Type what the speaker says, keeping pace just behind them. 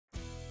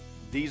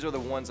These are the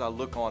ones I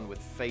look on with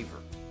favor,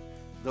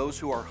 those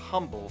who are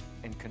humble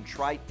and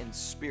contrite in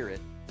spirit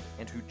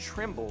and who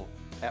tremble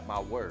at my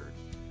word.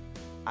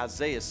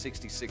 Isaiah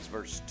 66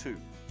 verse 2.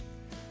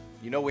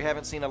 You know, we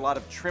haven't seen a lot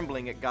of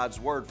trembling at God's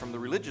word from the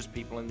religious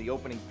people in the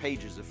opening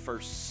pages of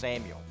 1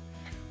 Samuel,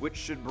 which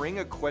should bring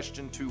a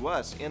question to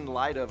us in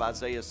light of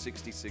Isaiah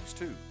 66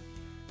 2.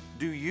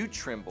 Do you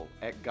tremble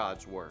at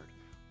God's word,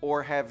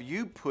 or have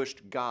you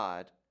pushed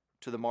God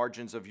to the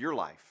margins of your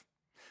life?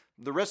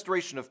 The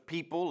restoration of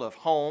people, of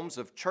homes,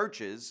 of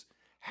churches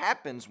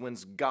happens when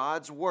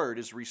God's word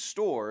is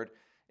restored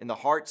in the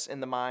hearts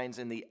and the minds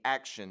and the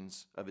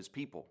actions of his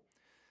people.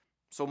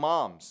 So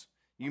moms,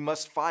 you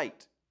must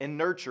fight and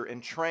nurture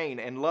and train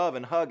and love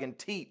and hug and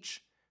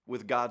teach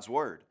with God's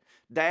word.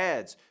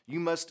 Dads,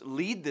 you must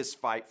lead this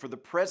fight for the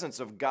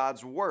presence of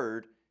God's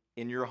word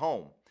in your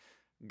home.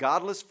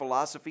 Godless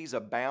philosophies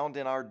abound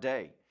in our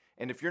day.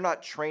 And if you're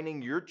not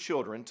training your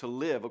children to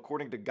live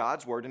according to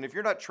God's word, and if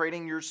you're not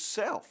training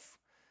yourself,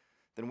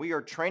 then we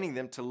are training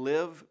them to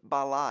live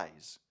by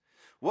lies.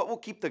 What will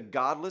keep the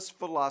godless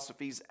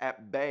philosophies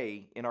at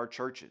bay in our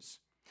churches?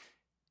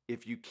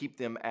 If you keep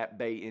them at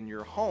bay in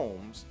your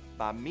homes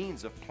by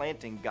means of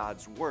planting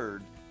God's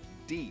word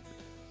deep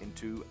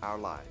into our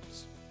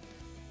lives.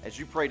 As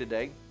you pray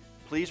today,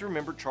 please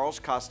remember Charles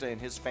Costa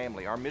and his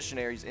family, our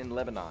missionaries in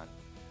Lebanon.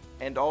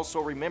 And also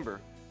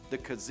remember the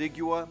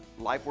Kazigua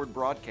Life Word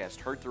broadcast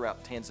heard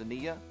throughout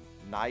Tanzania,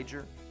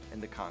 Niger,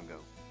 and the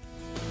Congo.